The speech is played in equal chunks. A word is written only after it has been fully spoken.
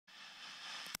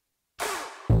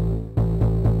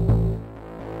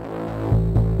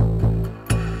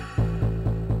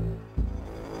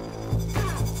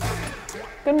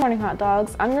Good morning, hot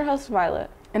dogs. I'm your host, Violet.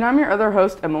 And I'm your other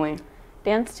host, Emily.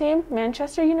 Dance team,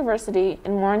 Manchester University,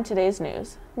 and more in today's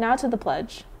news. Now to the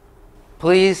pledge.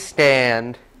 Please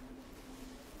stand.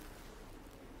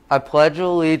 I pledge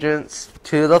allegiance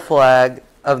to the flag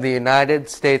of the United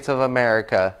States of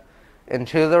America and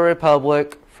to the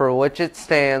republic for which it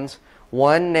stands,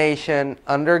 one nation,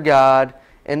 under God,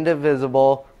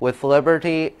 indivisible, with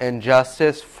liberty and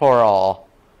justice for all.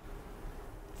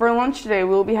 For lunch today,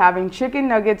 we'll be having chicken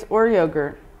nuggets or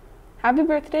yogurt. Happy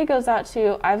birthday goes out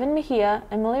to Ivan Mejia,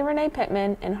 Emily Renee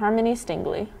Pittman, and Harmony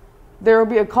Stingley. There will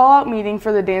be a call-out meeting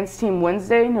for the dance team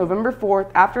Wednesday, November 4th,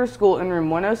 after school in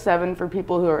room 107 for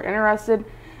people who are interested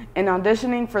in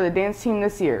auditioning for the dance team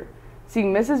this year. See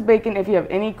Mrs. Bacon if you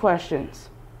have any questions.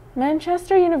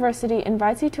 Manchester University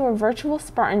invites you to a virtual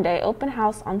Spartan Day open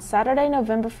house on Saturday,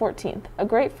 November 14th, a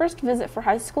great first visit for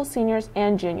high school seniors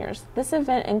and juniors. This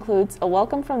event includes a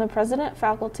welcome from the president,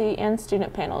 faculty, and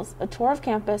student panels, a tour of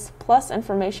campus, plus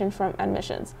information from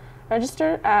admissions.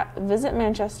 Register at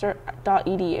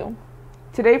visitmanchester.edu.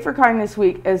 Today for Kindness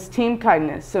Week is Team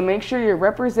Kindness, so make sure you're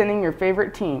representing your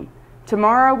favorite team.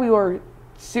 Tomorrow we are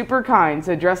super kind,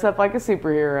 so dress up like a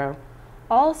superhero.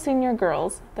 All senior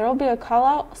girls, there will be a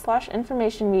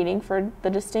call-out/information meeting for the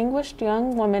Distinguished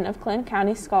Young Women of Clinton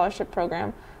County Scholarship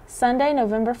Program, Sunday,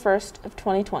 November 1st of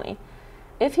 2020.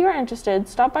 If you are interested,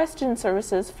 stop by Student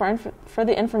Services for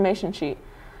the information sheet,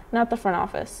 not the front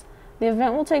office. The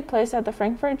event will take place at the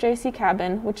Frankfurt J.C.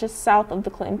 Cabin, which is south of the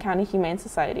Clinton County Humane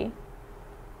Society.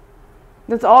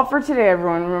 That's all for today,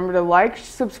 everyone. Remember to like,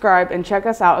 subscribe, and check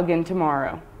us out again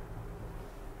tomorrow.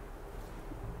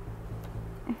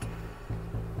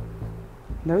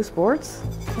 No sports?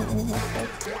 No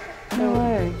sports. No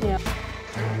way.